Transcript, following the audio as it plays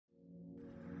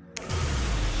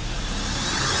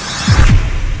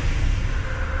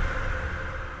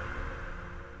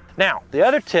Now, the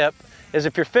other tip is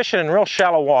if you're fishing in real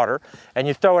shallow water and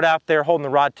you throw it out there holding the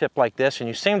rod tip like this and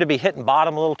you seem to be hitting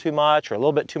bottom a little too much or a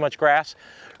little bit too much grass,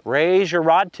 raise your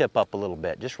rod tip up a little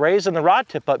bit. Just raising the rod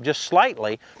tip up just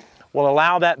slightly will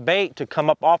allow that bait to come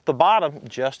up off the bottom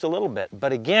just a little bit.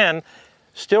 But again,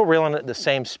 still reeling at the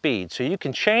same speed. So you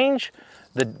can change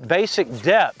the basic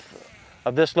depth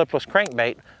of this lipless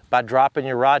crankbait by dropping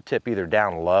your rod tip either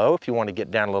down low if you want to get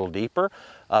down a little deeper,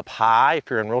 up high if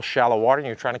you're in real shallow water and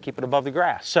you're trying to keep it above the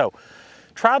grass. So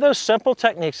try those simple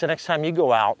techniques the next time you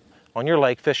go out on your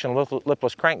lake fishing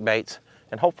lipless crankbaits,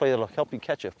 and hopefully it'll help you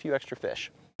catch a few extra fish.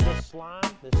 This slime,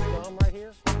 this scum right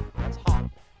here, that's hot.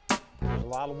 There's a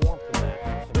lot of warmth in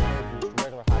that compared to just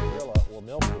regular hydrilla or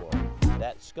milfoil.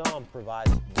 That scum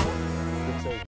provides warmth.